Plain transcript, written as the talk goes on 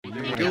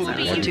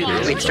One, two,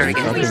 three. Wait, start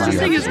again. All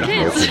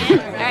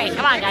right,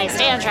 come on, guys.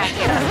 Stay on track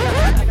here.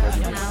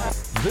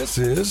 This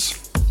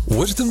is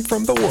Wisdom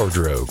from the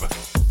Wardrobe,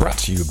 brought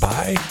to you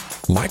by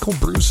Michael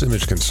Bruce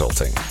Image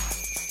Consulting.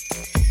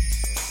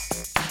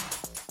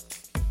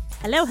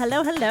 Hello,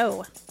 hello,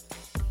 hello.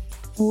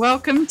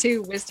 Welcome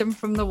to Wisdom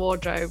from the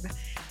Wardrobe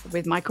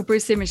with Michael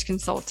Bruce Image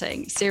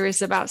Consulting.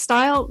 Serious about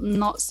style,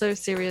 not so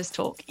serious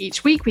talk.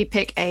 Each week we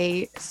pick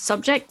a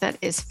subject that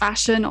is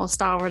fashion or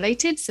style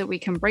related so we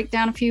can break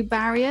down a few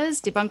barriers,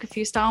 debunk a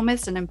few style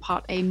myths, and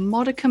impart a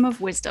modicum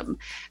of wisdom.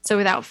 So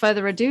without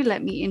further ado,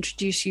 let me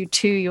introduce you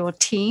to your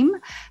team.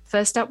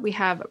 First up, we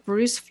have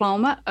Bruce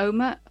Flaumer,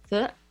 owner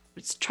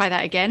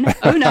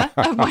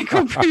of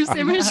Michael Bruce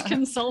Image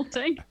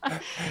Consulting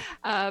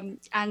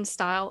and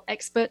style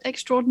expert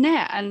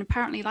extraordinaire. And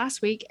apparently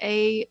last week,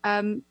 a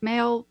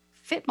male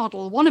fit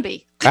model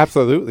wannabe.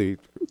 Absolutely.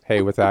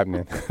 Hey, what's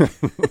happening?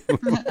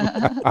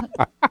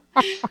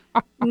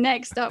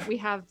 Next up, we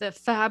have the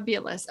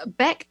fabulous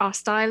Beck, our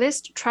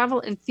stylist,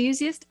 travel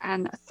enthusiast,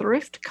 and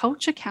thrift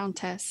culture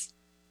countess.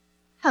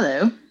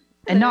 Hello.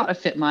 And not a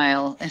Fit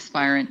Mile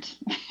aspirant.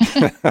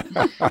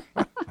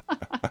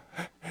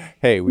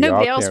 Hey,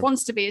 nobody else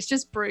wants to be. It's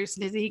just Bruce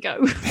and his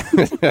ego.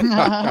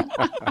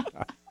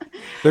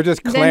 They're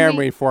just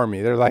clamoring for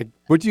me. They're like,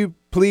 would you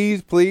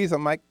please?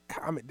 I'm like,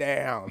 calm it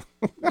down.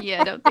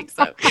 Yeah, I don't think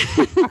so.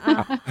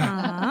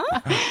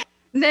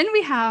 Then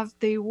we have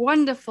the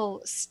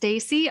wonderful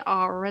Stacy,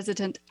 our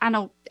resident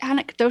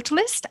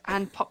anecdotalist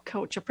and pop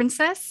culture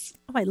princess.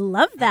 Oh, I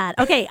love that.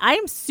 Okay, I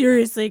am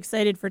seriously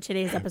excited for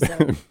today's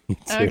episode.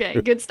 Okay,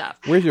 good stuff.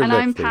 Where's your and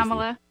lip, I'm Stacey?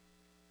 Pamela.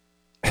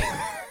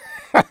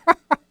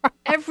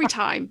 Every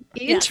time.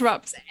 He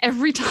interrupts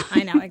every time.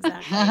 I know,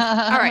 exactly.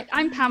 All right.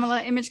 I'm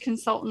Pamela, image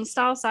consultant,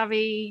 style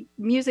savvy,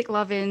 music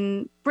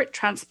loving, Brit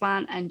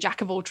transplant, and jack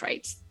of all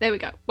trades. There we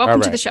go.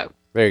 Welcome to the show.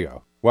 There you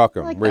go.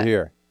 Welcome. Like We're that.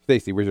 here.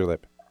 Stacey, where's your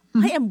lip?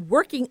 I am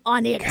working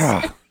on it.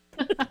 God.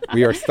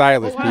 We are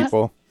stylists, Well,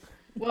 people.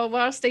 Well,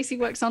 while Stacey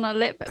works on her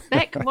lip,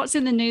 Beck, what's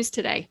in the news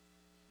today?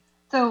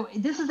 So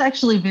this is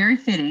actually very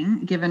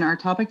fitting given our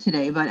topic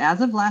today, but as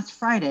of last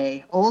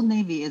Friday, Old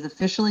Navy is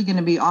officially going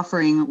to be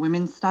offering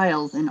women's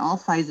styles in all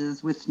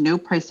sizes with no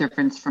price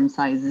difference from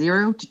size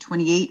 0 to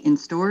 28 in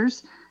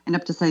stores and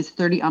up to size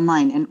 30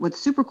 online. And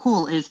what's super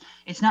cool is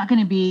it's not going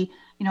to be,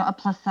 a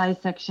plus size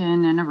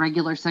section and a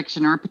regular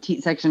section or a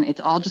petite section. It's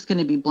all just going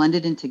to be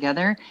blended in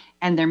together.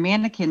 And their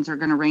mannequins are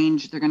going to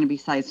range. They're going to be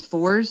size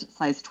 4s,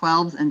 size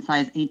 12s, and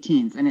size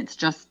 18s. And it's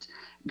just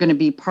going to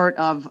be part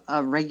of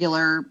the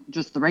regular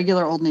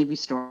Old Navy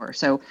store.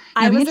 So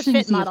I it'll be was a interesting to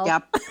fit see model. if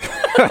Gap.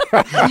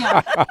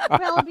 Yeah.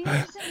 Well, it'll be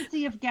interesting to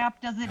see if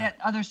Gap does it at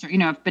other stores.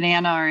 If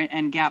Banana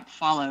and Gap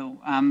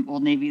follow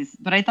Old Navy's.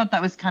 But I thought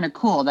that was kind of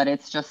cool that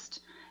this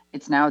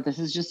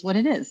is just what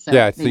it is. So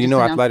Yeah, so they just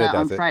announced Athleta that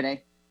does on it.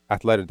 Friday.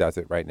 Athleta does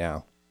it right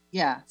now.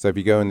 Yeah. So if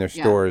you go in their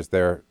Yeah. stores,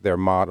 their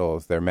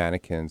models, their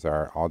mannequins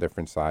are all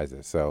different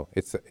sizes. So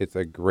it's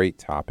a great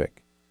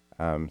topic.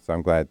 So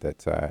I'm glad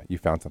that you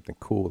found something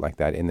cool like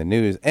that in the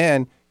news,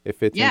 and it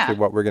fits into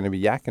what we're going to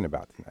be yakking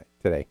about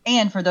today.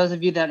 And for those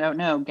of you that don't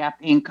know, Gap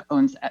Inc.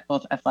 owns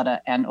both Athleta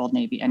and Old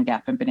Navy and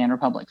Gap and Banana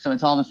Republic. So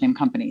it's all the same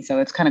company.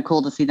 So it's kind of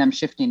cool to see them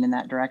shifting in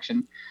that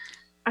direction.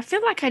 I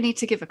feel like I need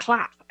to give a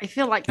clap. I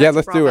feel like that's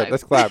Let's do it.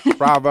 Let's clap.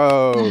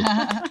 Bravo.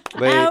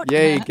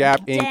 Yay,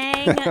 Gap Inc.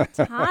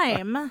 Dang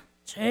time.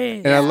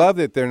 Jeez. And I love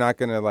that they're not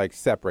going to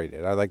separate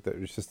it. I like that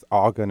it's just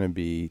all going to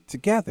be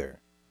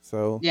together.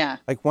 So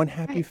like one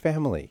happy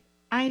family.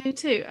 I do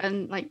too.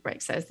 And like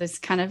Breck says, this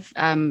kind of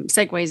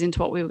segues into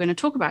what we were going to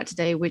talk about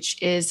today,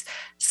 which is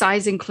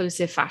size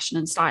inclusive fashion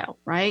and style,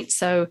 right?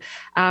 So,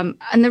 and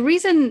the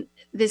reason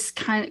this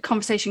kind of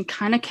conversation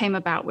kind of came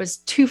about was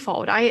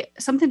twofold.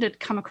 Something had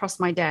come across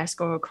my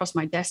desk or across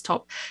my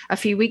desktop a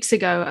few weeks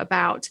ago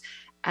about,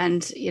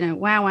 and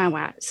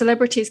wow,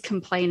 celebrities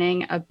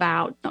complaining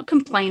about, not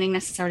complaining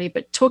necessarily,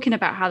 but talking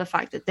about how the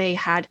fact that they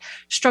had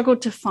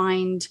struggled to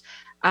find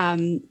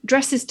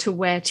dresses to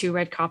wear to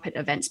red carpet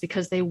events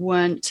because they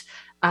weren't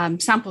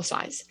sample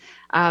size,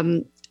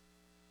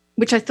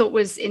 which I thought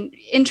was an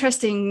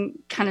interesting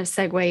kind of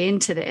segue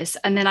into this.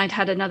 And then I'd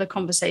had another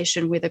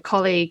conversation with a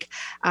colleague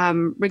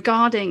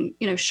regarding,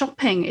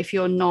 shopping if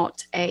you're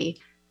not a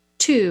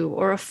 2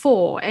 or a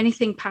 4,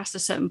 anything past a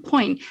certain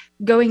point,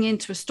 going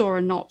into a store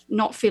and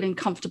not feeling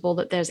comfortable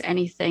that there's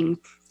anything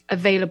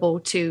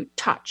available to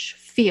touch,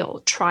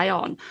 feel, try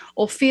on,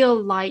 or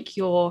feel like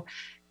you're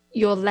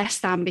less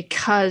than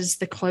because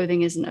the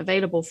clothing isn't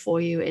available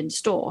for you in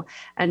store.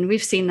 And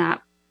we've seen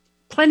that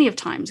plenty of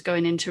times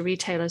going into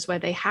retailers where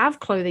they have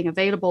clothing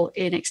available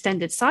in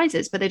extended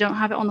sizes, but they don't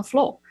have it on the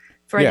floor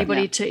for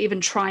anybody to even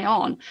try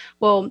on.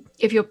 Well,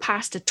 if you're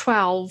past a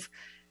 12,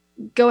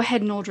 go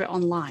ahead and order it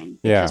online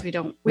because we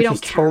don't Which carry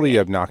is totally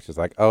it. obnoxious.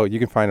 Like, oh, you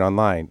can find it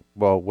online.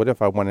 Well, what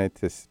if I wanted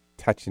to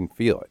touch and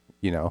feel it,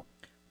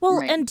 Well,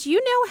 Right. and do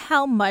you know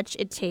how much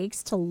it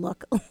takes to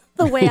look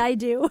the way I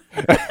do?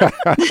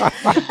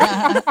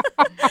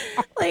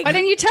 Why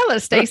didn't you tell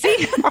us,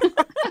 Stacey?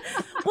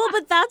 Well,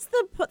 but that's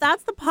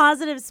the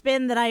positive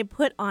spin that I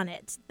put on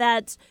it.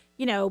 That,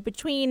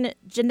 between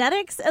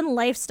genetics and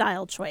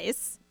lifestyle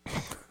choice,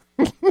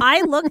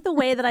 I look the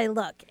way that I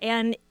look,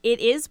 and it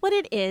is what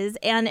it is.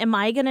 And am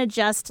I gonna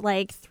just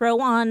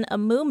throw on a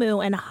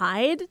muumuu and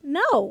hide?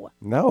 No.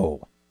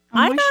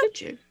 Why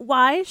should you?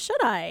 Why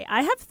should I?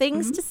 I have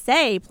things to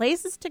say,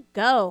 places to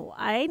go.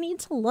 I need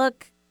to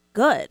look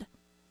good.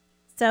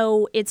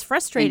 So it's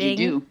frustrating. And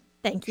you do.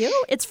 Thank you.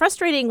 It's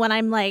frustrating when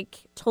I'm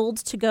told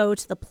to go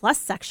to the plus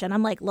section.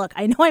 I'm like, look,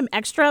 I know I'm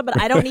extra, but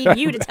I don't need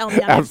you to tell me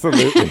I'm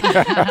Absolutely.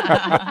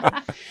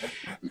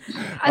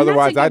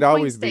 Otherwise, I'd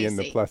always be in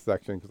the Stacey. plus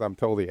section because I'm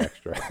totally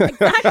extra.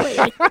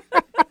 Exactly.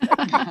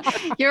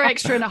 You're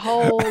extra in a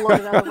whole lot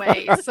of other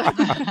ways.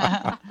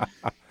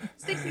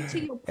 Stacey, to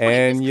your point,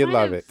 And you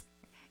love it.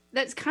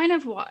 That's kind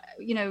of what,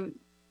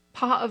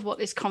 part of what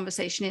this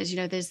conversation is.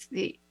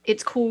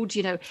 It's called,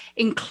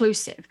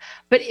 inclusive.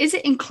 But is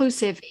it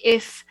inclusive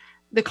if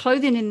the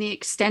clothing in the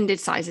extended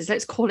sizes,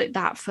 let's call it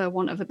that for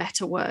want of a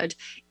better word,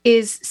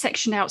 is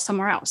sectioned out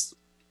somewhere else?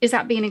 Is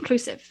that being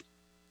inclusive?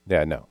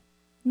 Yeah, no.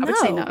 I would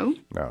say no.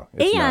 No,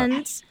 it's not.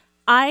 And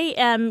I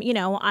am,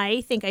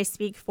 I think I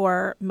speak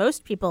for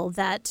most people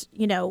that,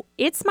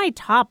 it's my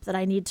top that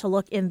I need to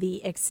look in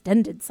the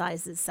extended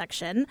sizes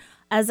section.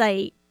 As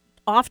I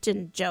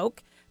often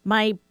joke,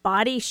 my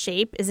body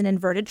shape is an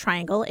inverted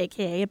triangle,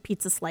 aka a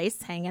pizza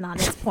slice hanging on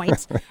its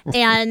point.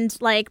 And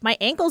my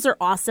ankles are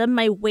awesome.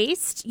 My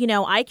waist,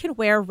 I can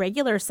wear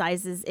regular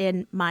sizes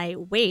in my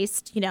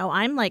waist.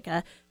 I'm like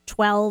a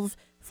 12,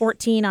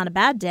 14 on a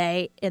bad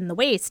day in the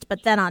waist,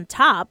 but then on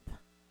top,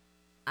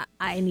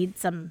 I need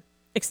some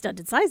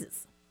extended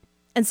sizes.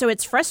 And so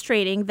it's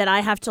frustrating that I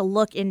have to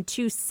look in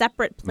two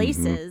separate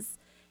places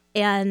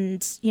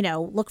and,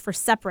 look for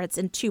separates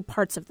in two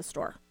parts of the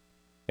store.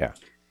 Yeah.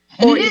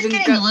 And Or it is even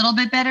getting a little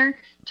bit better.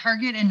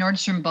 Target and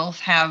Nordstrom both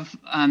have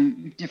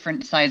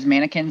different size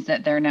mannequins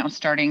that they're now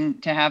starting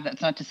to have.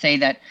 That's not to say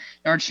that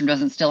Nordstrom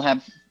doesn't still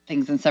have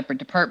things in separate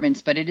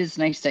departments, but it is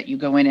nice that you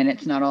go in and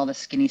it's not all the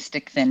skinny,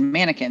 stick thin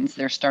mannequins.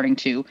 They're starting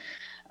to,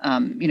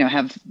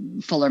 have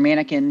fuller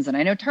mannequins. And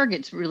I know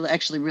Target's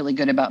really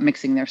good about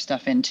mixing their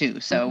stuff in too.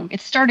 So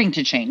it's starting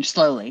to change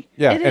slowly.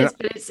 Yeah. It is,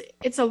 but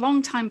it's a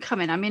long time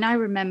coming. I mean, I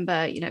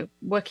remember,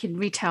 working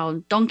retail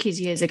donkeys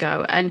years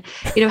ago and,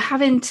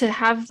 having to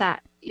have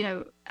that,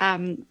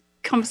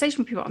 conversation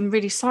with people. I'm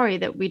really sorry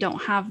that we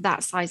don't have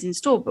that size in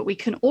store, but we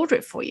can order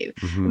it for you.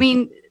 I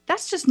mean,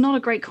 that's just not a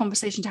great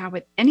conversation to have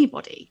with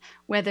anybody,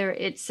 whether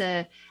it's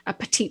a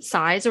petite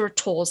size or a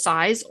tall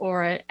size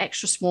or an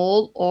extra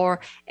small or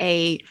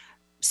a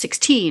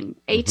 16,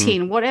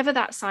 18, whatever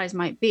that size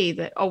might be,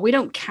 that, we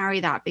don't carry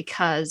that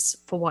because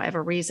for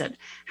whatever reason,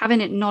 having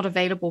it not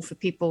available for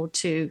people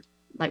to,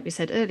 like we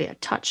said earlier,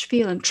 touch,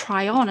 feel and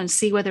try on and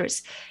see whether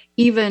it's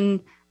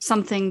even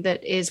something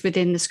that is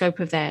within the scope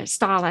of their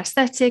style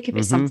aesthetic, if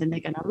it's something they're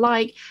going to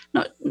like,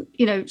 not,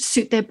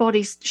 suit their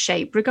body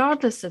shape,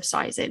 regardless of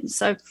sizing.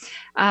 So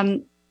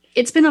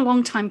it's been a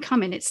long time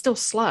coming. It's still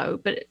slow,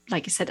 but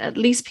like I said, at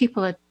least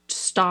people are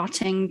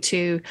starting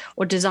to,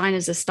 or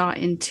designers are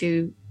starting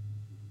to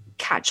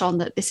catch on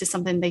that this is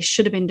something they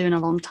should have been doing a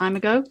long time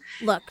ago.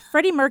 Look,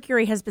 Freddie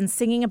Mercury has been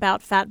singing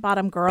about fat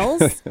bottom girls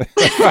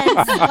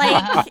since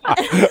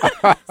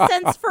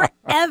since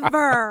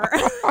forever.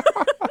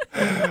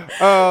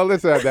 Oh,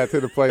 let's add that to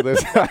the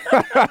playlist.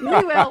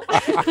 We will.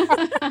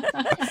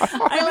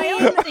 I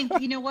also think,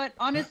 you know what?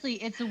 Honestly,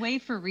 it's a way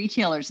for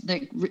retailers.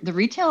 The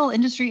retail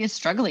industry is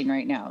struggling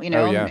right now,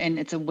 and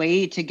it's a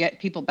way to get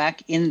people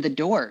back in the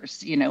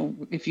doors.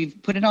 If you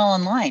put it all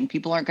online,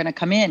 people aren't going to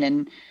come in.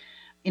 And,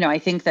 I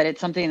think that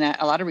it's something that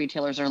a lot of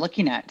retailers are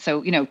looking at.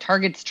 So,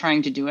 Target's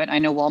trying to do it. I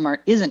know Walmart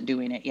isn't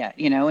doing it yet,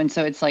 and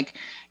so it's like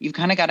you've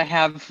kind of got to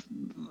have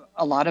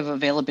a lot of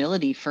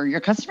availability for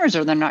your customers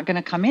or they're not going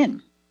to come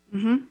in.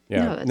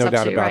 Yeah, no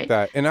doubt about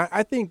that. And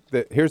I think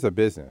that here's a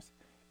business.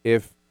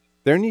 If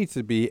there needs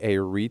to be a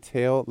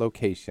retail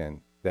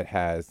location that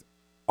has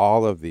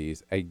all of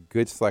these, a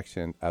good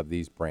selection of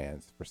these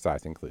brands for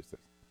size inclusive.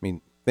 I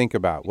mean, think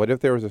about what if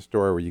there was a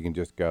store where you can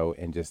just go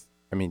and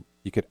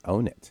you could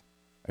own it.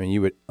 I mean,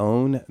 you would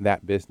own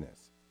that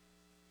business.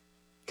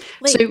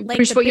 So,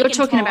 Bruce, what you're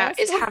talking about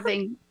is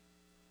having.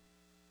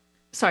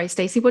 Sorry,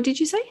 Stacey, what did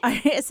you say?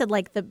 I said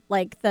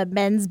the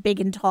men's big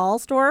and tall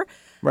store.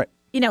 Right.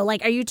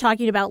 Are you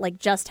talking about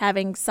just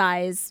having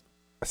size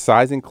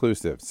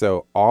inclusive?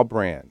 So all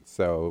brands.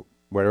 So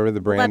whatever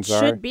the brands that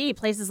should be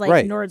places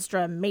like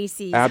Nordstrom,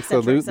 Macy's,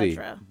 absolutely, et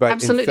cetera. But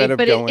absolutely,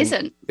 but it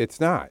isn't. It's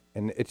not,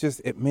 and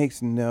it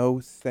makes no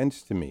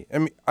sense to me.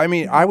 I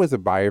mean, I was a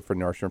buyer for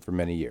Nordstrom for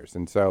many years,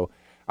 and so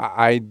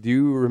I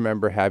do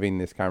remember having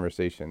this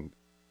conversation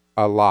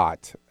a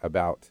lot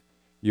about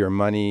your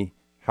money,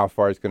 how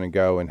far it's going to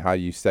go, and how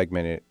you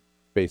segment it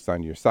based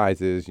on your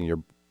sizes and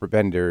your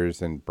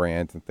vendors and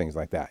brands and things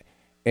like that.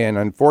 And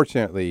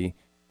unfortunately,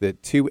 the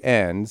two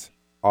ends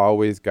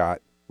always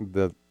got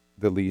the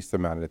the least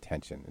amount of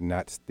attention. And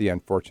that's the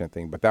unfortunate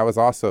thing. But that was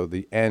also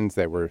the ends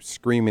that were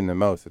screaming the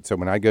most. And so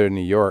when I go to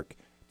New York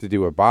to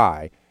do a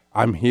buy,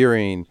 I'm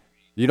hearing,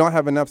 you don't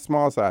have enough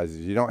small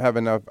sizes. You don't have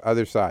enough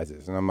other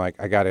sizes. And I'm like,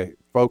 I got to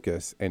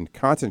focus and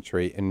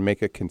concentrate and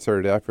make a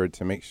concerted effort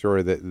to make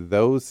sure that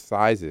those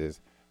sizes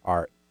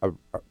are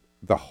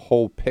the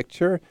whole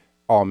picture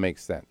all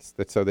makes sense.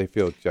 That so they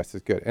feel just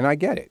as good. And I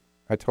get it.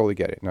 I totally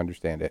get it and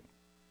understand it.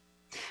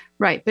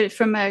 Right. But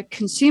from a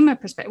consumer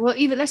perspective, well,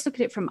 even let's look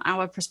at it from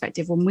our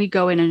perspective when we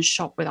go in and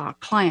shop with our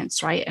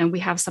clients, right? And we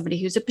have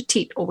somebody who's a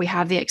petite or we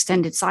have the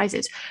extended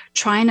sizes,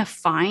 trying to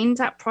find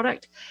that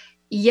product.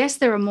 Yes,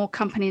 there are more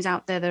companies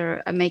out there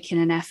that are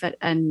making an effort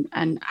and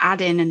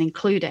adding and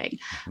including,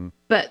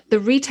 but the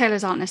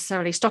retailers aren't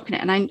necessarily stocking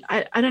it. And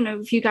I don't know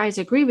if you guys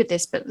agree with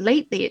this, but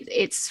lately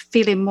it's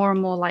feeling more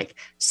and more like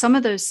some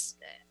of those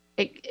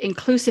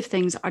inclusive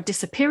things are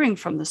disappearing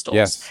from the stores.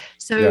 Yes.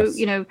 So, yes.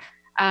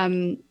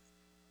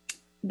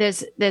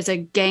 There's a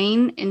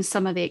gain in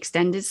some of the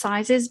extended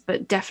sizes,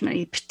 but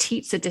definitely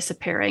petites are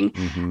disappearing.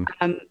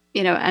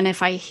 And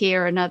if I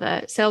hear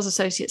another sales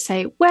associate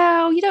say,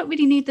 well, you don't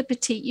really need the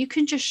petite, you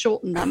can just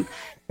shorten them.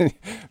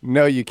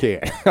 No, you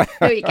can't.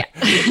 No, you can't.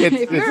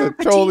 It's a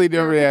totally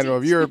different animal.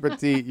 If you're a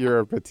petite, you're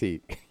a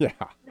petite. Yeah.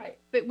 Right.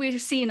 But we're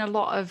seeing a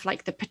lot of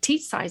like the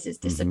petite sizes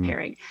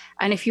disappearing.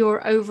 And if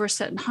you're over a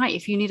certain height,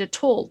 if you need a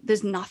tall,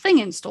 there's nothing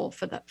in store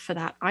for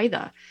that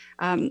either.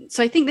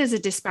 So I think there's a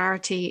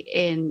disparity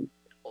in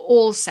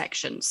all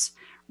sections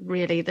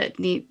really that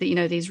need,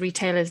 these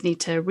retailers need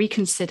to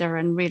reconsider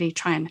and really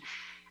try and,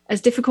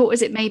 as difficult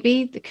as it may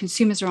be, the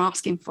consumers are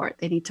asking for it.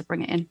 They need to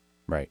bring it in.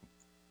 Right.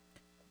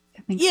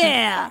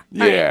 Yeah.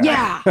 So.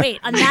 Yeah. Wait,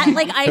 on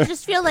that, I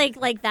just feel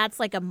like that's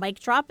like a mic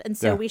drop. And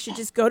so we should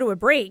just go to a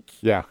break.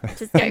 Yeah.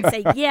 Just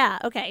say, yeah.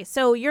 Okay.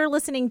 So you're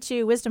listening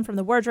to Wisdom from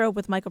the Wardrobe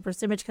with Michael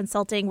Bruce Image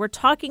Consulting. We're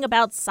talking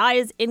about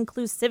size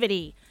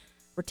inclusivity.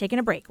 We're taking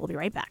a break. We'll be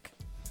right back.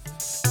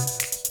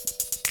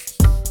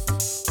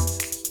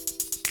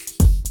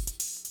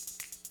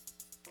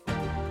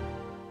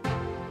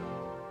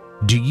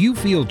 Do you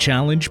feel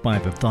challenged by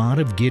the thought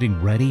of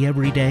getting ready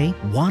every day?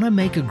 Want to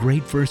make a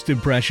great first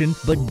impression,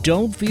 but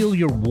don't feel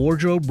your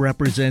wardrobe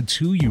represents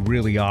who you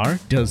really are?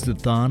 Does the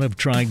thought of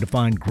trying to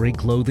find great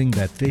clothing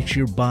that fits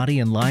your body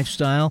and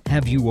lifestyle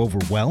have you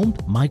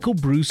overwhelmed? Michael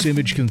Bruce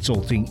Image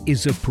Consulting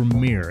is a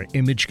premier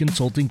image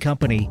consulting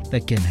company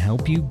that can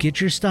help you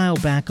get your style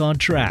back on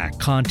track.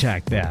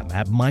 Contact them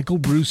at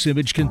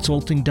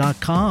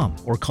michaelbruceimageconsulting.com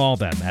or call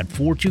them at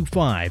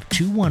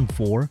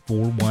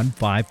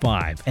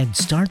 425-214-4155 and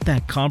start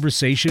that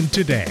conversation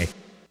today.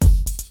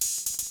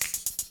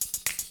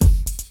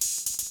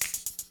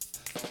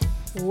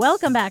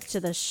 Welcome back to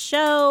the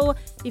show.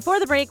 Before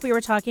the break, we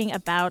were talking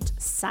about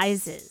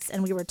sizes,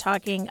 and we were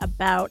talking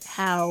about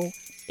how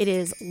it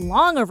is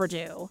long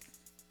overdue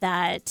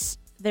that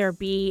there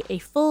be a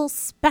full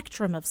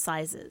spectrum of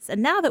sizes.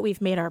 And now that we've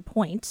made our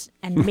point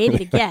and made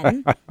it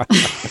again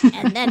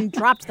and then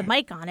dropped the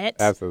mic on it,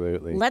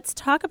 absolutely, let's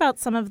talk about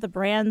some of the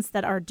brands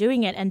that are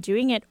doing it and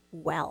doing it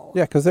well.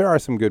 Yeah, because there are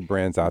some good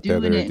brands out there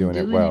that are doing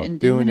it well.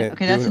 Doing it.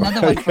 Okay, that's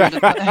another one for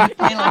the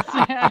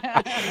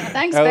playlist.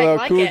 Thanks, Hello,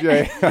 Beck. Cool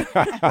J. Like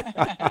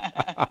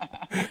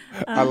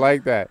I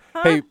like that.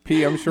 Hey,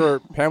 P,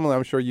 Pamela,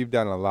 I'm sure you've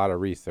done a lot of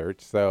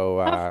research.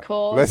 So of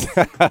course.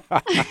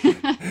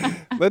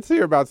 Let's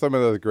hear about some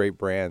of those great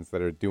brands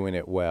that are doing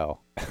it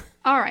well.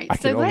 All right. I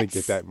can only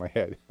get that in my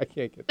head. I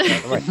can't get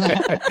that in my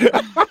head.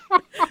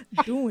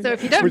 So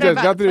if you don't Which know has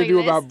about nothing the to do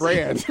about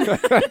playlist-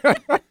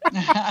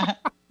 brands.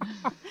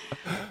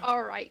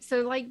 All right.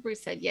 So like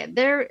Bruce said,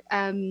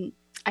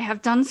 I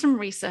have done some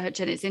research,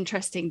 and it's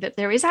interesting that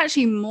there is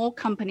actually more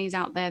companies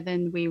out there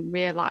than we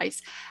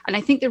realize. And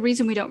I think the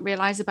reason we don't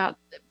realize about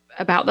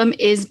them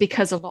is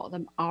because a lot of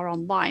them are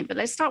online. But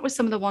let's start with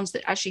some of the ones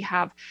that actually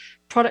have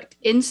product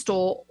in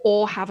store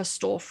or have a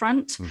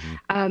storefront.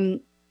 The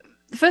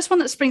first one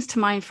that springs to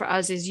mind for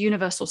us is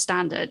Universal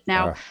Standard.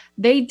 Now,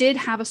 they did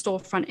have a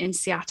storefront in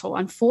Seattle.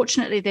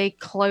 Unfortunately, they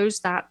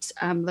closed that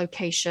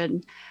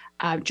location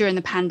during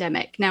the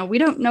pandemic. Now, we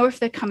don't know if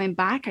they're coming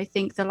back. I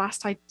think the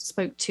last I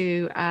spoke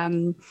to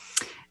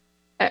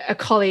a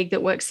colleague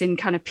that works in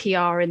kind of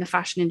PR in the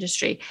fashion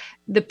industry,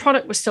 the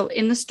product was still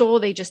in the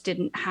store. They just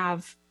didn't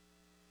have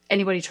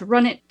anybody to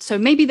run it. So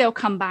maybe they'll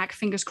come back.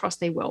 Fingers crossed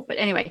they will. But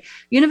anyway,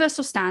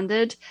 Universal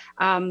Standard,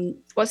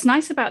 what's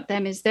nice about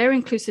them is their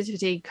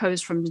inclusivity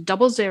goes from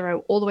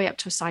 00 all the way up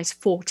to a size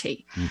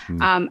 40.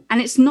 And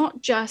it's not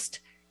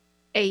just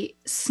a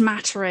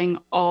smattering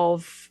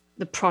of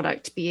the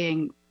product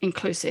being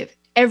inclusive.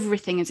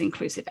 Everything is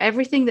inclusive.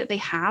 Everything that they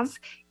have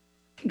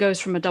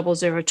goes from a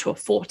 00 to a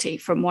 40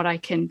 from what I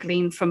can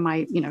glean from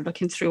my,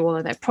 looking through all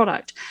of their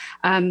product.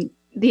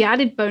 The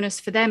added bonus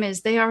for them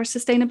is they are a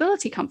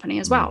sustainability company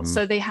as well.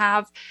 So they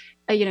have,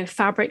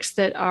 fabrics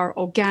that are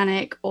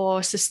organic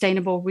or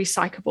sustainable,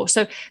 recyclable.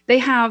 So they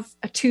have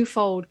a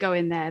twofold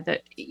going there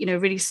that,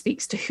 really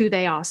speaks to who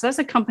they are. So that's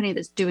a company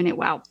that's doing it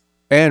well.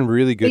 And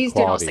really good Please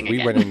quality.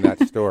 We went in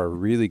that store,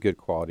 really good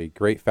quality,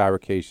 great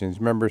fabrications.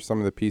 Remember some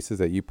of the pieces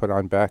that you put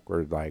on, Beck,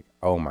 were like,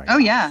 oh my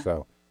God. Yeah.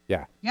 So,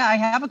 yeah. Yeah, I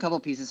have a couple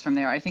pieces from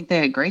there. I think they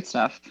had great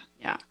stuff.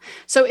 Yeah.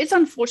 So it's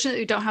unfortunate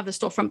we don't have the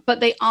storefront, but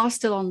they are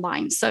still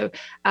online. So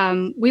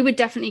we would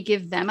definitely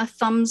give them a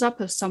thumbs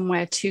up of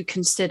somewhere to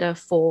consider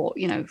for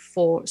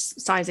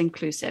size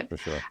inclusive. For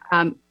sure.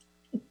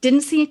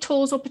 Didn't see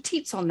talls or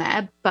petites on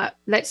there, but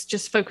let's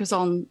just focus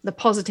on the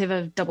positive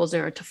of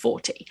 00 to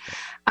 40.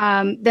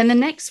 Then the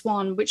next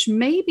one, which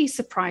may be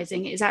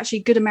surprising, is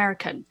actually Good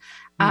American.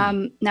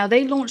 Now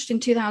they launched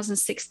in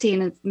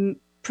 2016 and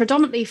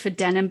predominantly for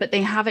denim, but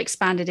they have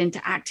expanded into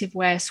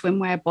activewear,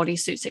 swimwear,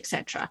 bodysuits,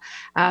 etc.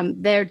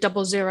 They're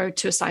 00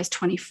 to a size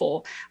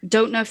 24.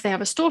 Don't know if they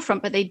have a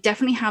storefront, but they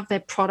definitely have their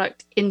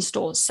product in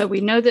stores. So we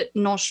know that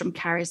Nordstrom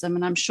carries them,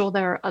 and I'm sure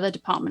there are other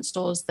department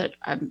stores that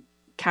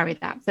carry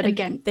that. But and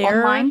again, their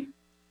online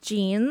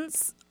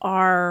jeans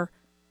are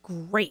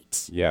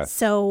great. Yes.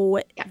 So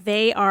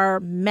they are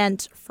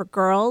meant for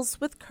girls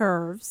with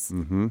curves.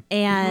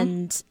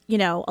 And,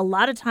 a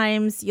lot of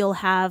times you'll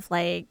have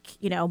my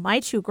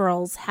two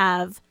girls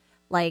have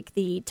like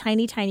the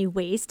tiny, tiny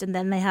waist, and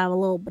then they have a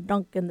little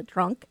badunk in the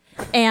trunk.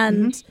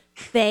 And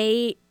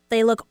they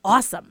look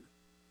awesome.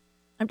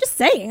 I'm just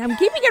saying, I'm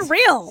keeping it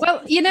real.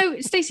 Well,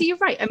 Stacey, you're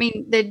right. I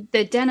mean,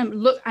 the denim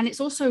look, and it's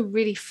also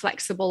really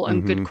flexible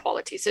and good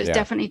quality. So it's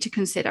definitely to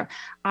consider.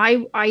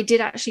 I did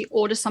actually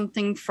order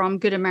something from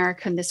Good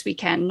American this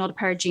weekend, not a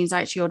pair of jeans.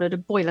 I actually ordered a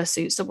boiler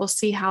suit. So we'll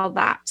see how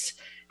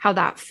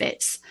that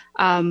fits.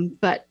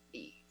 But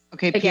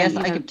okay, again,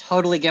 I could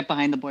totally get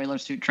behind the boiler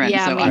suit trend.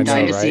 Yeah, so I'm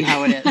dying to see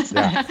how it is.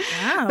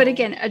 Wow. But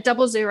again, a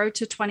 00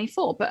 to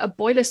 24, but a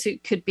boiler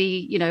suit could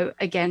be,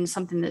 again,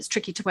 something that's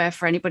tricky to wear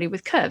for anybody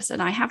with curves.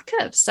 And I have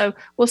curves. So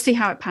we'll see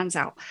how it pans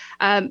out.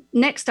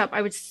 Next up,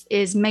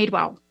 is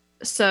Madewell.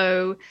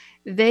 So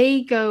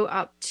they go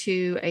up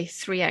to a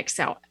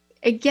 3XL.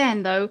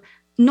 Again, though,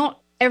 not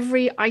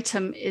every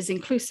item is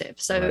inclusive.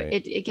 So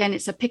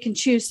it's a pick and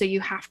choose. So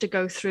you have to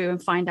go through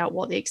and find out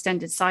what the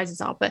extended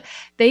sizes are. But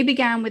they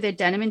began with their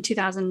denim in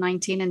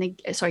 2018,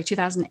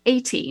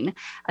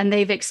 and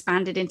they've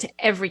expanded into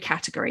every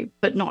category,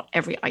 but not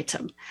every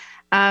item.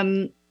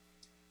 Can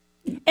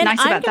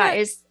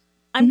I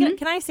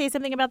say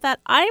something about that?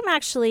 I'm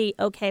actually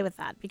okay with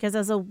that, because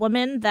as a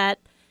woman that,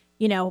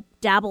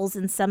 dabbles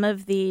in some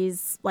of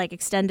these like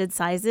extended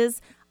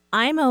sizes,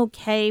 I'm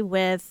okay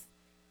with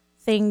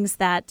things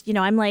that,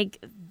 I'm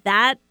like,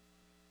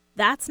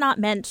 that's not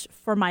meant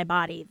for my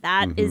body.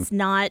 That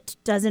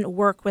doesn't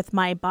work with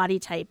my body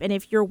type. And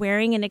if you're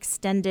wearing an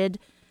extended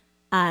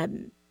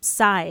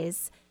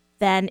size,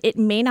 then it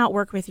may not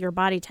work with your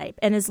body type.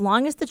 And as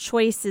long as the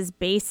choice is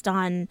based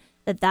on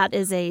that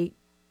is a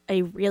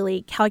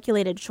really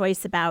calculated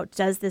choice about,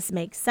 does this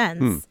make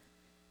sense?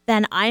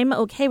 Then I'm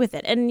okay with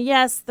it. And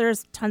yes,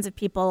 there's tons of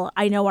people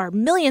I know, our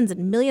millions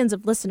and millions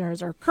of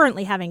listeners are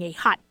currently having a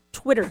hot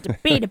Twitter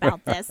debate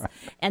about this,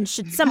 and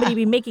should somebody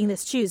be making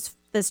this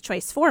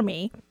choice for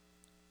me?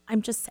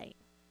 I'm just saying,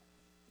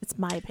 it's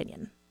my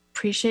opinion.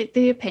 Appreciate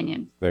the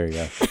opinion. There you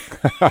go.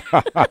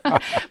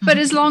 But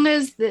as long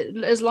as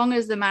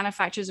the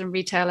manufacturers and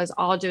retailers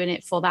are doing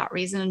it for that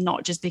reason, and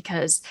not just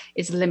because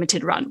it's a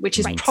limited run, which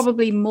is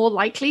probably more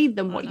likely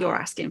than what you're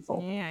asking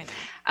for. Yeah,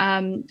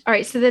 I know. All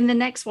right. So then the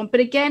next one,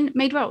 but again,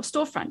 Madewell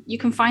storefront. You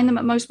can find them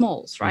at most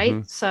malls,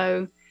 right?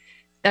 So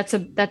that's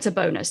a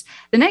bonus.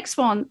 The next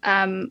one,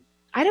 I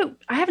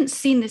haven't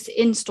seen this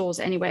in stores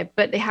anywhere,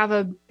 but they have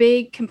a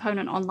big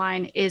component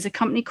online, is a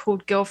company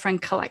called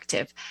Girlfriend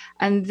Collective,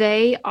 and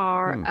they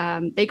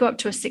are they go up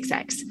to a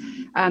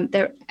 6X.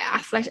 They're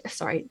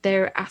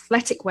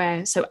athletic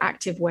wear, so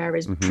active wear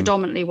is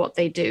predominantly what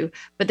they do,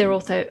 but they're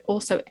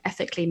also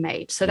ethically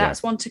made. So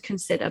that's one to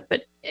consider.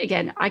 But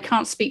again, I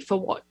can't speak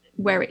for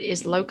where it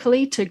is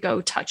locally to go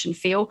touch and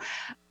feel,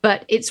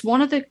 but it's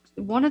one of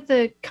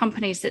the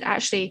companies that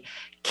actually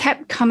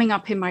kept coming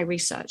up in my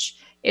research.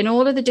 In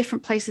all of the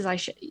different places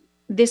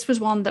this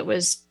was one that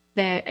was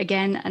there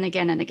again and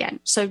again and again.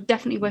 So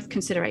definitely worth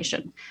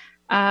consideration.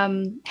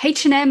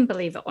 H&M,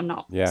 believe it or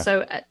not. Yeah.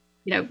 So,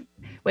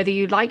 whether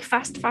you like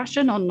fast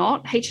fashion or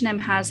not, H&M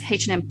has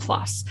H&M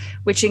Plus,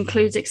 which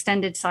includes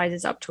extended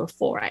sizes up to a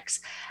 4X.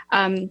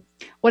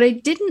 What I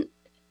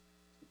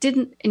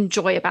didn't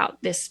enjoy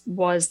about this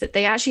was that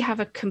they actually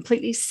have a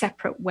completely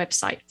separate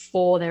website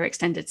for their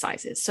extended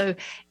sizes. So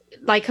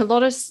like a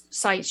lot of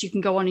sites, you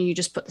can go on and you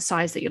just put the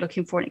size that you're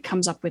looking for and it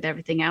comes up with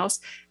everything else.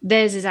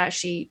 Theirs is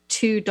actually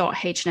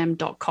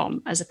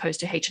to.hm.com as opposed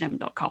to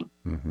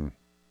hm.com.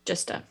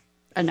 Just a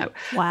note.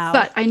 Wow.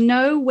 But I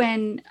know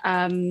when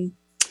I'm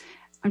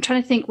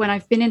trying to think, when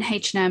I've been in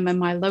H&M and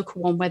my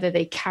local one, whether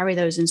they carry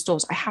those in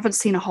stores. I haven't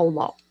seen a whole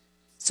lot.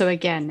 So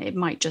again, it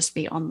might just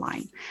be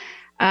online.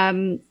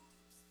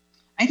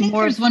 I think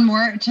there's one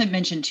more to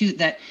mention too,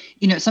 that,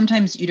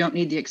 sometimes you don't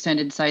need the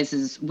extended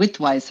sizes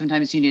widthwise.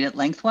 Sometimes you need it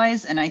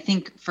lengthwise. And I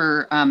think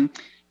for,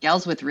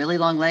 gals with really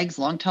long legs,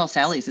 long tall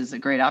Sally's is a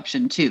great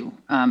option too.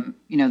 Some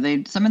of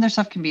their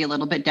stuff can be a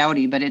little bit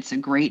dowdy, but it's a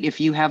great if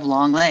you have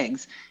long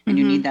legs and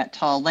you need that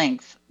tall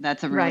length.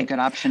 That's a really good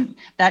option.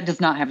 That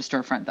does not have a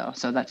storefront though,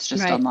 so that's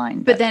just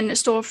online. But then a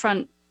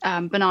storefront.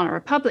 Banana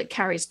Republic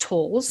carries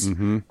talls,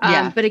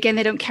 but again,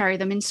 they don't carry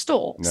them in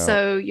store. No.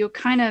 So you're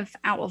kind of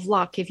out of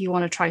luck if you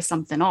want to try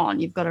something on.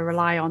 You've got to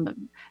rely on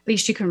them. At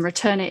least you can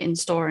return it in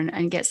store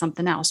and get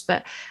something else.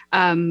 But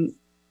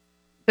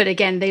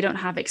again, they don't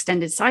have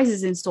extended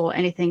sizes in store,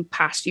 anything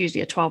past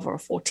usually a 12 or a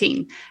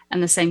 14.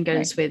 And the same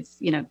goes with,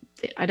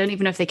 I don't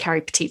even know if they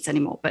carry petites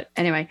anymore. But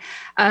anyway,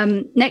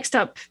 next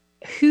up,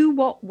 Who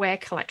What Wear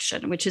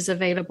collection, which is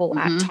available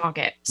at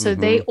Target. So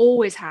they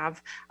always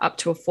have up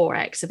to a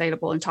 4X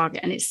available in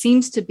Target, and it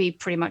seems to be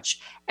pretty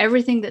much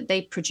everything that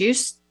they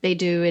produce they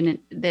do in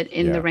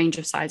the range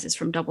of sizes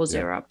from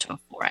 00 up to a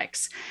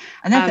 4X.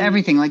 And that's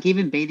everything, like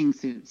even bathing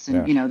suits,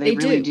 and they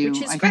really do.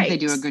 I think they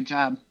do a good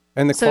job.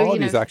 And the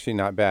quality is actually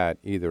not bad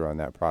either on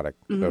that product.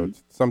 So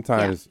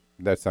sometimes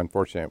that's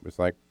unfortunate. It's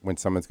like when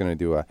someone's going to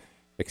do a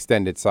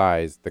extended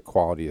size, the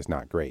quality is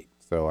not great.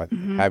 So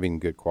having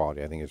good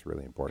quality, I think, is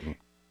really important.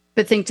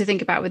 But thing to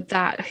think about with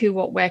that Who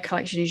What Wear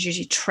collection is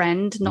usually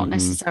trend, not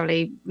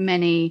necessarily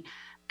many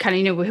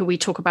kind of, who we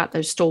talk about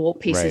those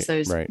stalwart pieces,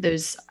 those,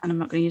 and I'm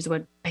not going to use the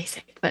word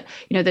basic, but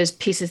those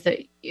pieces that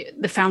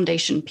the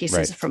foundation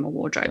pieces from a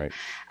wardrobe.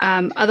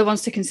 Other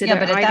ones to consider. Yeah,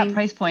 but at that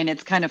price point,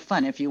 it's kind of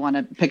fun if you want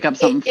to pick up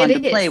something fun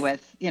to play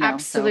with.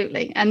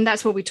 Absolutely. So. And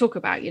that's what we talk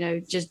about,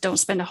 just don't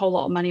spend a whole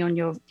lot of money on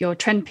your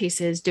trend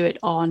pieces. Do it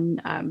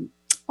on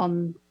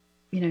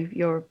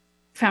your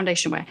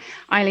foundation wear.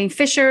 Eileen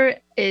Fisher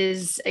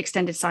is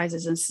extended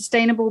sizes and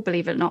sustainable.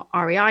 Believe it or not,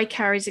 REI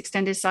carries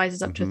extended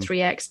sizes up to a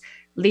 3X.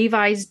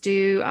 Levi's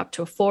do up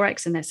to a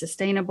 4X and they're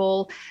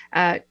sustainable.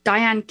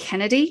 Diane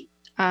Kennedy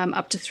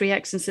up to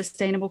 3X and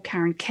sustainable.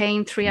 Karen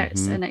Kane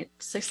 3X and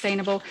it's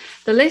sustainable.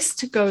 The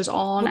list goes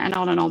on and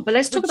on and on. But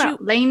let's talk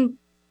about Lane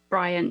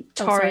Bryant,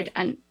 Torrid,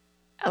 and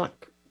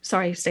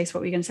sorry, Stacey,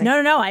 what were you going to say?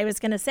 No. I was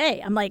going to say,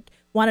 I'm like,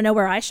 want to know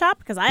where I shop?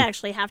 Because I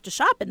actually have to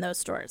shop in those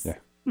stores. Yeah.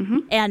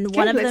 And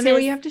one of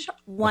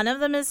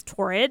them is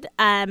Torrid.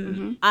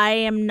 I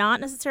am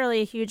not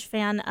necessarily a huge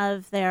fan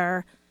of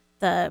the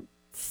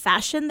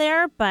fashion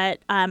there, but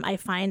I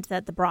find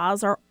that the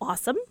bras are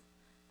awesome.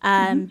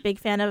 Big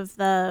fan of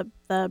the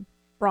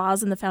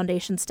bras and the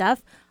foundation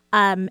stuff.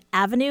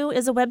 Avenue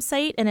is a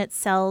website and it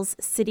sells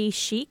City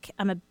Chic.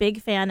 I'm a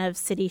big fan of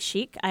City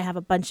Chic. I have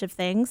a bunch of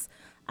things.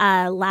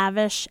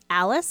 Lavish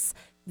Alice,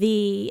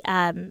 the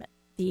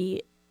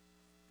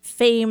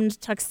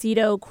famed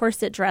tuxedo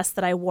corset dress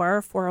that I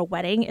wore for a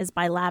wedding is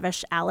by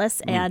Lavish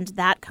Alice, and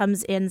that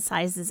comes in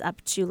sizes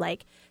up to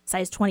like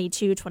size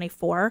 22,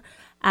 24.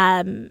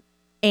 And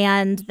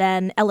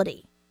then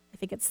Elodie. I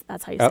think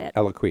that's how you say it.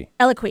 Eloquii.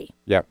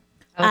 Yep.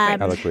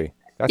 Eloquii.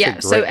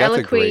 So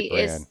Eloquii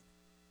is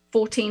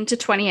 14 to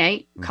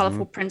 28,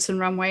 colorful prints and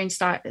runway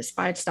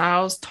inspired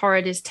styles.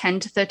 Torrid is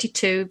 10 to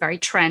 32, very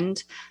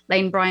trend.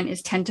 Lane Bryant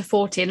is 10 to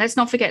 40. And let's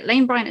not forget,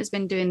 Lane Bryant has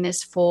been doing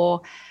this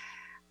for,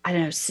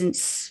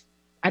 since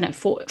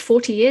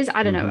 40 years,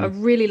 a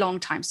really long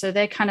time. So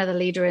they're kind of the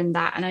leader in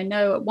that. And I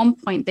know at one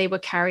point they were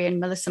carrying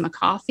Melissa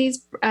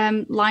McCarthy's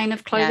line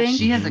of clothing. Yeah,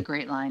 she has a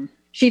great line.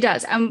 She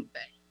does.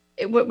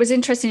 What was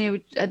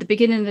interesting at the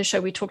beginning of the show,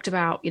 we talked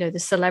about, the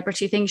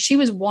celebrity thing. She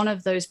was one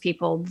of those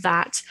people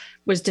that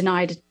was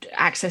denied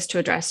access to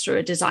a dress through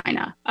a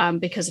designer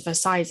because of her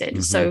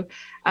sizing. So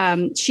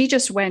she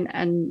just went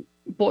and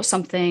bought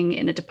something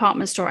in a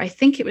department store. I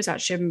think it was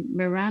actually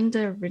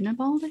Miranda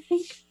Rinaldi, I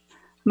think.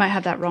 Might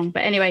have that wrong.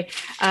 But anyway,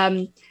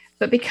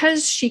 but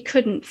because she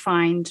couldn't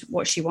find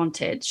what she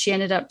wanted, she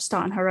ended up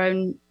starting her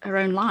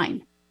own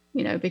line,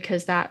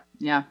 because that.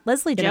 Yeah.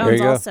 Leslie Jones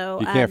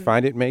also. You can't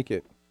find it, make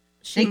it.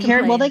 They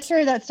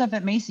carry that stuff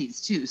at Macy's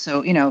too.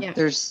 So,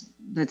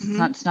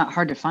 it's not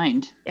hard to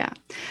find. Yeah.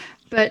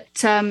 But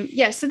so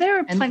there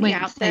are plenty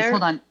out there.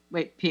 Hold on.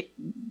 Wait,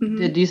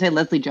 did you say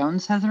Leslie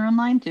Jones has her own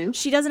line too?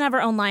 She doesn't have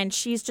her own line.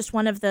 She's just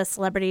one of the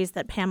celebrities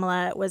that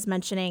Pamela was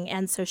mentioning.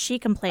 And so she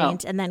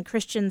complained. And then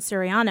Christian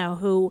Siriano,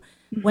 who,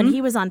 when he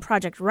was on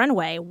Project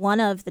Runway, one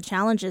of the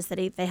challenges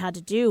that they had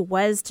to do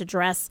was to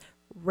dress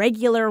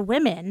regular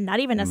women, not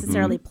even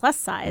necessarily plus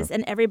size.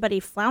 And everybody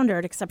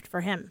floundered except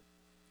for him.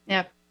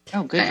 Yeah.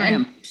 Oh, good for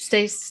him.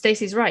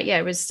 Stacey's right. Yeah,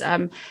 it was.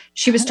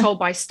 She was told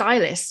by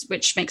stylists,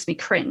 which makes me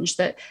cringe,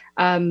 that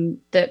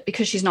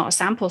because she's not a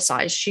sample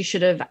size, she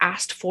should have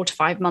asked 4 to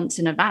 5 months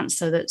in advance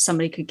so that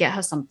somebody could get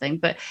her something.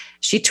 But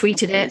she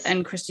tweeted it,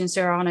 and Christian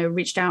Siriano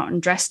reached out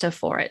and dressed her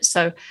for it.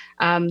 So,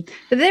 but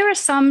there are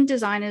some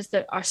designers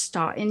that are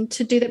starting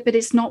to do that, but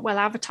it's not well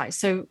advertised.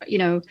 So,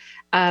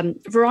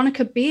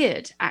 Veronica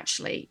Beard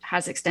actually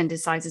has extended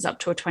sizes up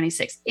to a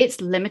 26.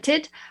 It's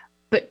limited.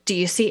 But do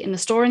you see it in the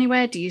store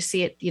anywhere? Do you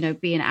see it,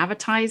 being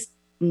advertised?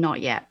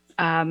 Not yet.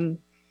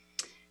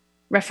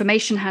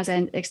 Reformation has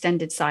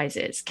extended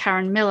sizes.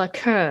 Karen Miller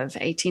Curve,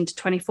 18 to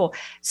 24.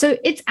 So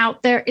it's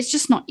out there. It's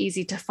just not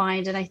easy to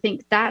find. And I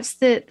think that's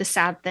the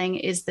sad thing,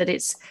 is that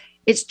it's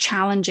it's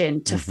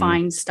challenging to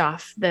find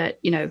stuff that,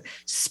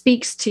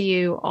 speaks to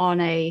you on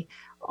a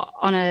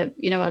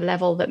a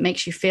level that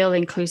makes you feel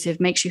inclusive,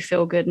 makes you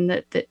feel good, and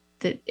that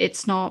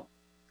it's not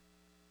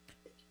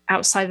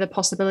outside the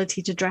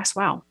possibility to dress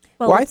well.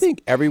 Well, I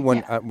think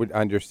everyone would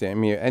understand.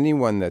 I mean,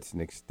 anyone that's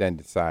an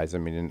extended size. I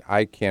mean, and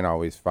I can't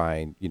always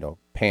find,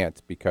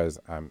 pants because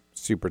I'm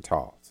super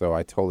tall. So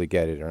I totally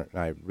get it. And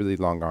I have really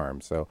long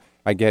arms. So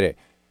I get it.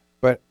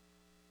 But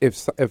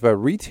if a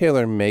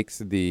retailer takes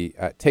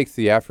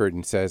the effort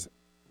and says,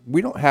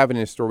 we don't have it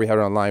in a store, we have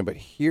it online, but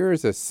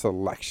here's a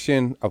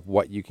selection of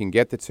what you can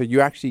get that so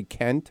you actually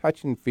can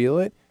touch and feel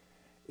it.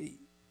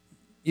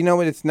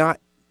 It's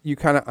not, you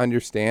kind of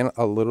understand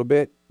a little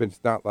bit, but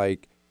it's not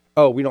like,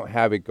 oh, we don't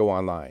have it, go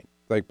online.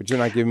 But you're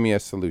not giving me a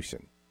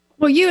solution.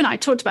 Well, you and I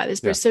talked about this,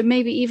 Bruce. So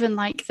maybe even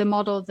like the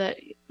model that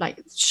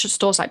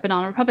stores like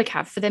Banana Republic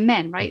have for their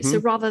men, right? So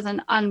rather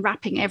than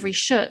unwrapping every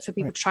shirt for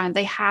people to try, and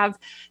they have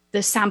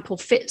the sample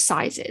fit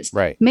sizes.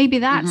 Right. Maybe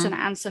that's an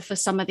answer for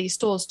some of these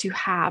stores to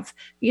have,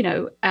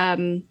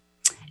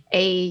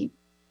 a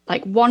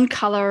one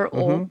color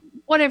or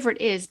whatever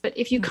it is. But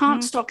if you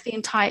can't stock the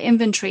entire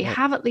inventory,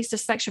 have at least a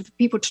section for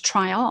people to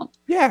try on.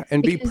 Yeah,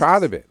 and be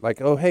proud of it. Like,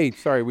 oh, hey,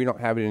 sorry, we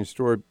don't have it in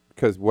store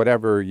because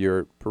whatever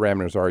your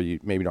parameters are, you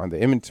maybe don't have the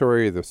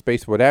inventory or the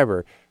space,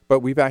 whatever. But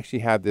we've actually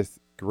had this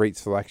great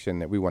selection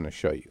that we want to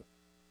show you.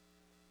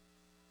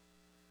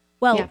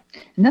 Well,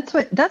 and that's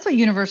what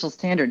Universal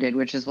Standard did,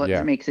 which is what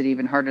makes it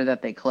even harder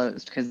that they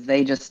closed, because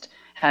they just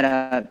had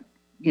a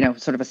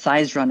sort of a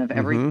size run of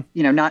every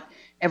not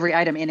every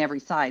item in every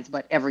size,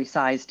 but every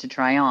size to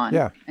try on.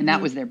 Yeah, and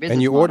that was their business.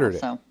 And you model, ordered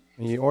it. So.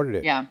 And you ordered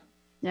it. Yeah.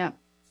 Yeah.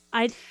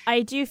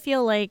 I do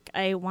feel like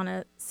I want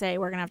to say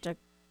we're gonna have to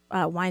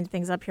wind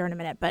things up here in a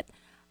minute, but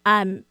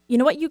you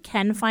know what you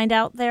can find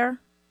out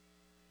there?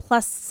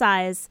 Plus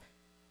size,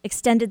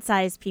 extended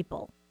size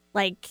people,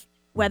 like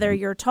whether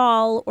you're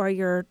tall or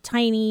you're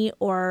tiny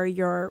or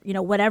you're,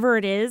 whatever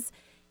it is,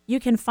 you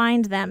can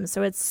find them.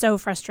 So it's so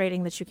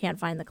frustrating that you can't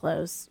find the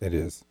clothes. It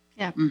is.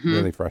 Yeah.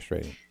 Really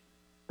frustrating.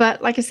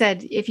 But like I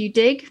said, if you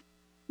dig,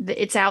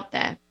 it's out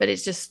there, but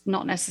it's just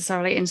not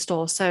necessarily in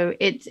store. So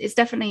it's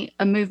definitely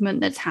a movement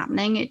that's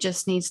happening. It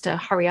just needs to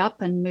hurry up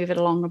and move it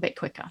along a bit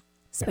quicker.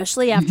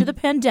 Especially after the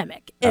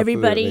pandemic.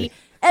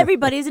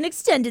 Everybody's an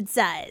extended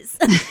size.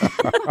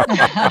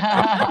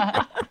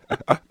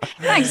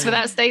 Thanks for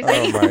that, Stacey.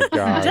 Oh my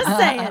God. Just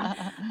saying.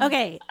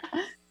 Okay.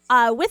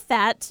 With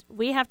that,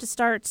 we have to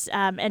start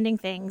ending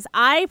things.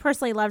 I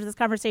personally loved this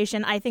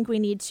conversation. I think we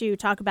need to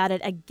talk about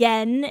it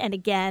again and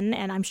again,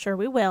 and I'm sure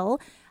we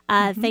will.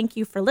 Thank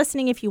you for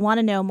listening. If you want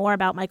to know more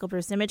about Michael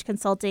Bruce Image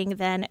Consulting,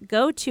 then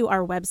go to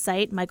our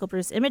website,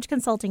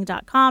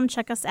 michaelbruceimageconsulting.com.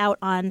 Check us out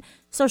on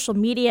social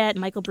media at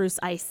Michael Bruce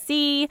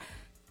IC.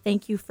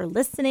 Thank you for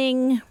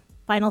listening.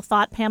 Final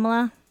thought,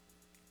 Pamela?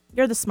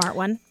 You're the smart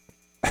one.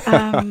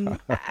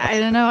 I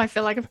don't know. I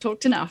feel like I've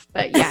talked enough,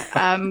 but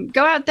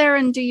go out there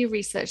and do your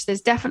research. There's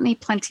definitely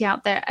plenty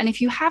out there. And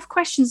if you have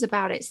questions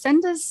about it,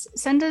 send us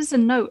a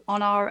note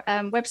on our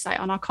website,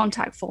 on our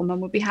contact form, and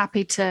we'll be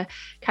happy to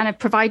kind of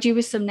provide you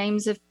with some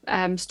names of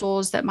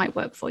stores that might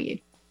work for you.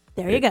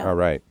 There you go. All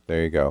right.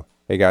 There you go.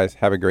 Hey guys,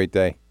 have a great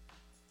day.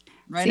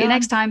 See you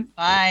next time.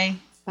 Bye.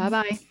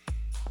 Bye-bye.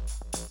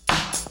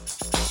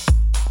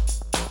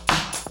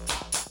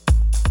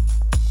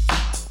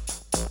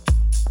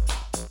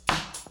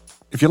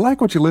 If you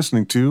like what you're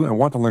listening to and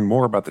want to learn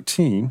more about the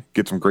team,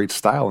 get some great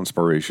style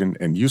inspiration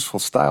and useful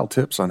style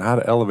tips on how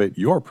to elevate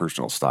your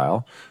personal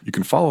style, you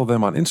can follow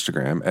them on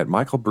Instagram at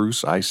Michael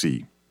Bruce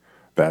IC.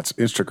 That's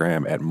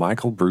Instagram at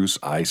Michael Bruce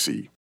IC.